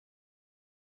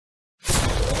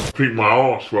Treat my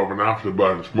arse rather than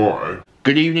afterburn tomorrow.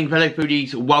 Good evening, fellow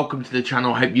foodies. Welcome to the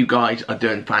channel. Hope you guys are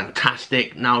doing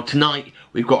fantastic. Now tonight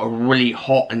we've got a really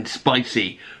hot and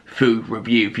spicy food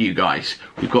review for you guys.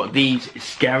 We've got these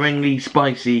scarily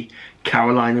spicy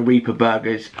Carolina Reaper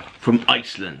burgers from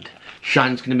Iceland.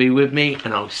 Shan's going to be with me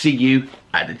and I'll see you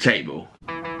at the table.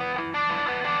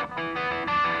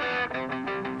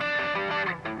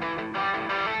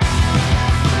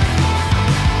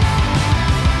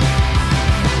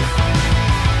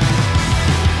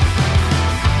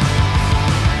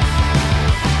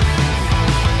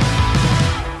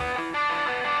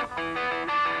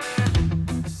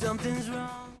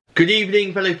 Good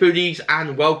evening, fellow foodies,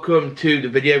 and welcome to the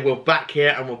video. We're back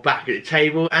here and we're back at the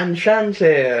table, and Shan's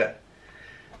here.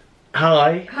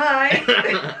 Hi. Hi.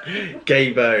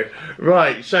 Gabo.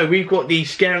 Right, so we've got the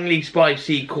scarily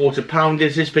spicy quarter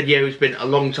pounders. This video has been a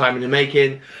long time in the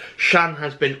making. Shan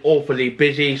has been awfully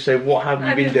busy, so what have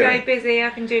you been doing? I've been very busy.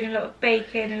 I've been doing a lot of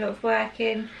baking, a lot of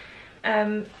working.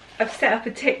 I've set up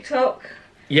a TikTok.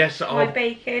 Yes, my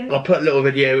baking. I'll put a little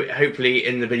video, hopefully,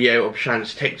 in the video of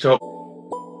Shan's TikTok.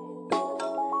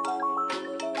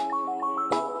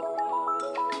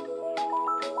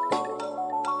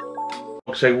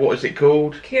 So what is it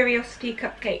called? Curiosity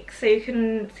Cupcakes. So you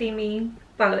can see me,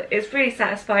 well, it's really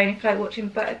satisfying if you like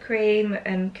watching buttercream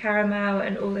and caramel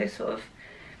and all those sort of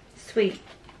sweet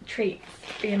treats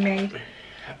being made.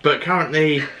 But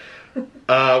currently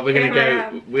we're going to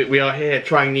go, we are here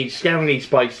trying these scarily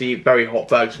spicy, very hot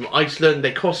burgers from Iceland.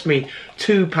 They cost me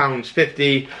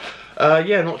 £2.50.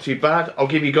 Yeah, not too bad. I'll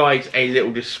give you guys a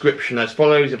little description as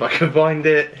follows if I can find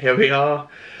it. Here we are.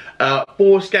 4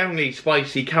 scarily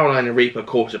spicy Carolina Reaper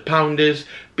quarter pounders,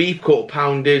 beef quarter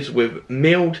pounders with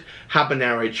milled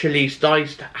habanero chilies,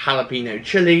 diced jalapeno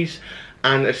chilies,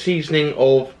 and a seasoning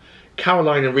of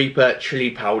Carolina Reaper chili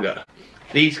powder.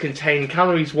 These contain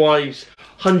calories wise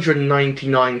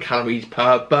 199 calories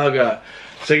per burger.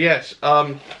 So yes,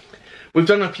 we've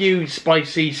done a few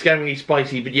spicy, scarily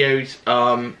spicy videos.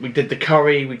 We did the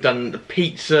curry, we've done the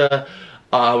pizza,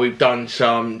 we've done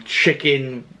some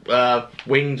chicken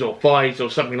wings or thighs or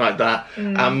something like that.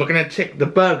 We're going to tick the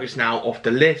burgers now off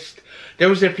the list. There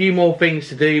was a few more things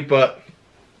to do, but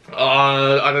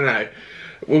I don't know.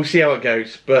 We'll see how it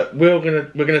goes. But we're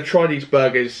gonna try these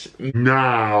burgers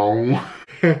now.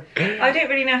 I don't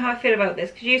really know how I feel about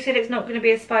this because you said it's not going to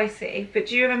be as spicy. But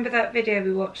do you remember that video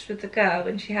we watched with the girl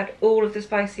when she had all of the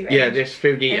spicy range? Yeah, this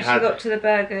foodie and she got to the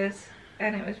burgers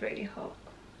and it was really hot.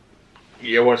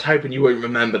 Yeah, well, I was hoping you wouldn't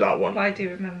remember that one. Well, I do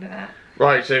remember that.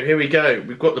 Right, so here we go.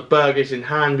 We've got the burgers in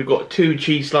hand. We've got 2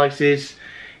 cheese slices.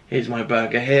 Here's my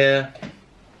burger here.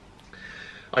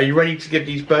 Are you ready to give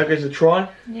these burgers a try?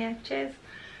 Yeah, cheers.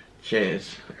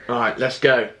 Cheers. Alright, let's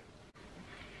go.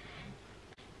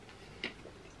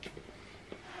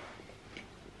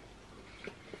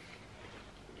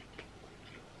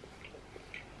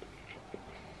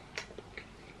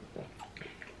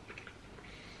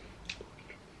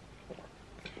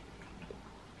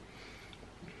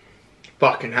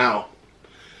 Fucking hell.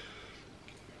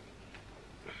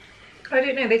 I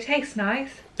don't know, they taste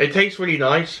nice. They taste really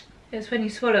nice. It's when you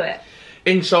swallow it.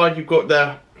 Inside you've got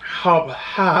the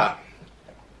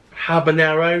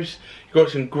habaneros. You've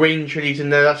got some green chilies in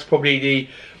there. That's probably the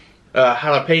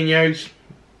jalapenos.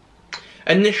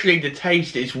 Initially the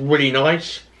taste is really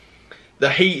nice.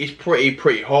 The heat is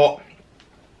pretty hot.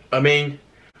 I mean,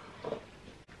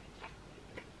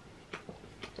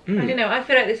 I don't know, I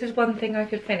feel like this is one thing I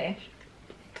could finish.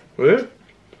 Really?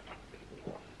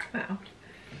 Well,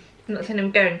 I'm not saying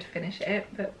I'm going to finish it,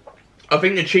 but I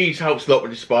think the cheese helps a lot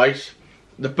with the spice.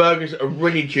 The burgers are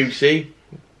really juicy.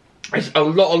 There's a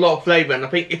lot of flavour, and I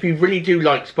think if you really do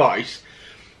like spice,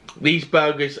 these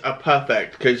burgers are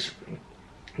perfect because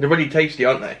they're really tasty,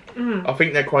 aren't they? I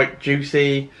think they're quite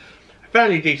juicy,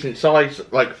 fairly decent size,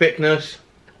 like thickness.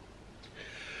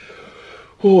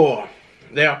 Oh,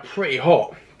 they are pretty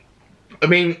hot. I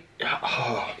mean,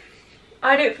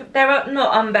 they're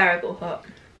not unbearable hot.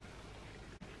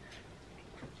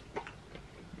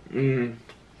 They're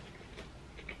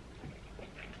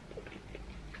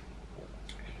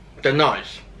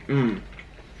nice.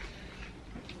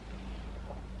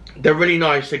 They're really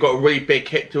nice. They've got a really big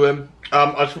kick to them.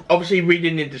 I was obviously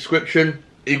reading the description.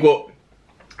 You've got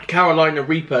Carolina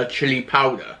Reaper chili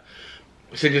powder.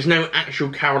 So there's no actual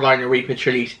Carolina Reaper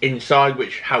chilies inside,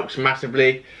 which helps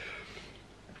massively.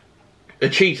 The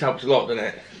cheese helps a lot, doesn't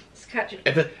it?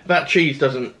 If that cheese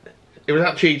was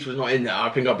not in there, I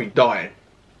think I'd be dying.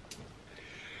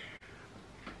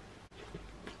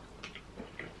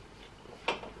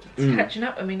 It's catching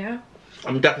up with me now.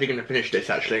 I'm definitely going to finish this,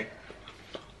 actually.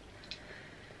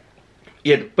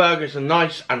 yeah, the burgers are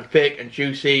nice and thick and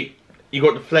juicy. You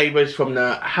got the flavours from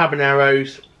the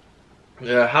habaneros,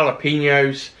 the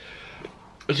jalapenos.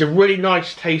 It's a really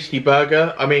nice, tasty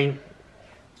burger. I mean,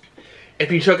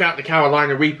 if you took out the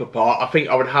Carolina Reaper part, I think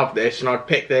I would have this, and I'd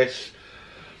pick this.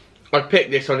 I'd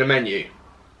pick this on the menu.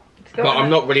 But I'm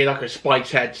not really like a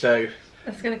spice head, so.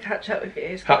 That's gonna catch up with you.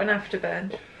 It's got an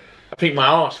afterburn. I think my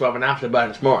arse will have an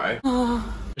afterburn tomorrow.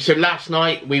 Oh. So last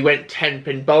night we went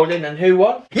 10-pin bowling, and who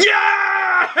won?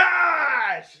 Yes!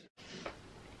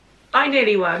 I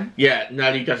nearly won. Yeah,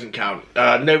 nearly doesn't count.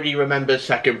 Nobody remembers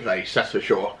second place, that's for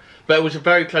sure. But it was a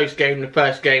very close game. The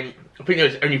first game, I think there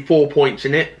was only 4 points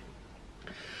in it.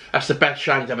 That's the best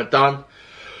Shan's ever done.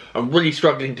 I'm really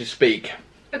struggling to speak.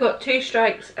 I got 2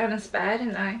 strikes and a spare,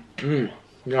 didn't I?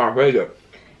 Yeah, very good.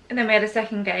 And then we had a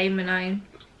second game and I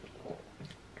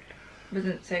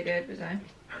wasn't so good, was I?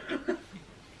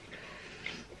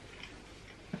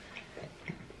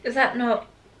 Is that not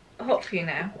hot for you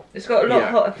now? It's got a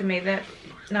lot hotter for me that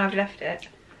now I've left it.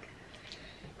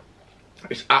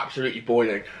 It's absolutely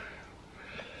boiling.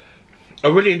 I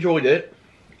really enjoyed it.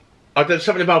 There's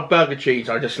something about burger cheese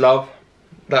I just love.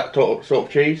 That sort of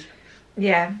cheese.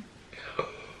 Yeah.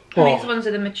 And these ones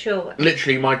are the mature ones.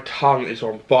 Literally, my tongue is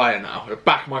on fire now. The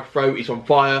back of my throat is on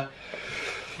fire.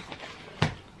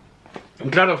 I'm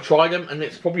glad I've tried them, and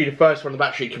it's probably the first one I've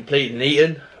actually completed and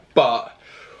eaten. But,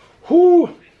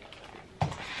 whoo!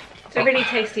 It's a really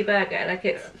tasty burger. Like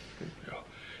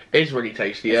it's really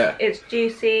tasty, yeah. It's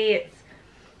juicy. It's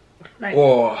like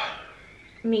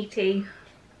meaty.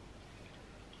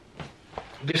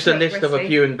 Just a list of a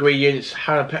few ingredients: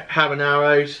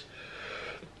 habaneros,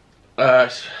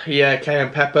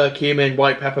 cayenne pepper, cumin,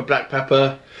 white pepper, black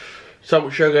pepper,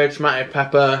 salt, sugar, tomato,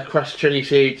 pepper, crushed chili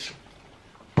seeds.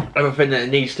 Everything that it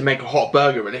needs to make a hot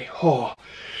burger, really. Oh,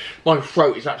 my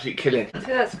throat is absolutely killing. So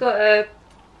that's got a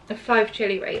 5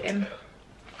 chili rating.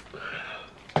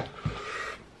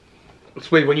 It's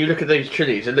weird when you look at those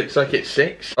chilies. It looks like it's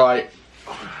 6. Right,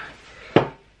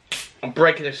 I'm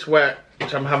breaking a sweat.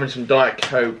 So I'm having some Diet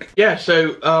Coke. Yeah,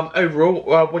 so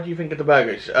overall, what do you think of the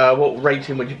burgers? What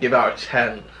rating would you give out of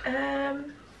 10?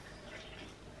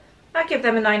 I give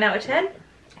them a 9 out of 10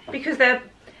 because they're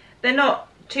not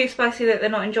too spicy that they're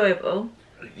not enjoyable.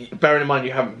 Bearing in mind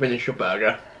you haven't finished your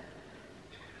burger.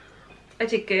 I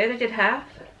did good. I did half.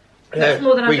 Yeah, that's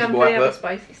more than I've done for the other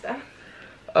spicy stuff.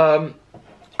 I'm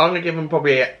gonna give them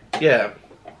probably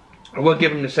I will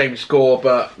give them the same score,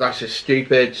 but that's just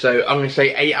stupid. So I'm going to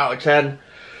say 8 out of 10.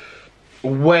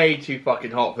 Way too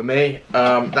fucking hot for me.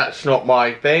 That's not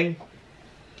my thing.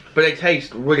 But they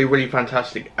taste really, really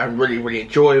fantastic and really, really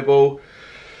enjoyable.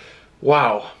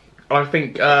 Wow. I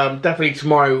think definitely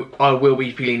tomorrow I will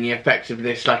be feeling the effects of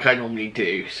this like I normally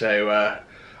do. So,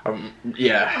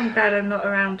 yeah. I'm glad I'm not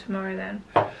around tomorrow then.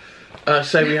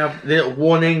 So we have the little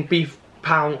warning, beef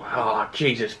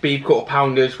beef quarter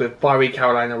pounders with fiery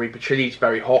Carolina Reaper chilies,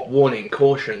 very hot. Warning,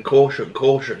 caution, caution,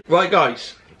 caution. Right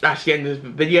guys, that's the end of the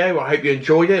video. I hope you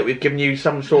enjoyed it. We've given you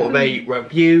some sort of a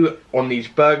review on these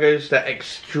burgers. They're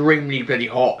extremely really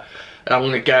hot. And I'm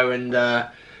going to go and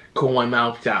cool my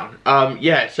mouth down.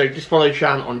 Yeah, so just follow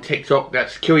Shan on TikTok.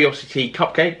 That's Curiosity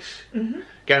Cupcakes.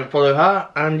 Go and follow her.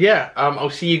 And yeah, I'll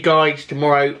see you guys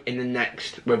tomorrow in the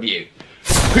next review.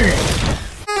 Peace.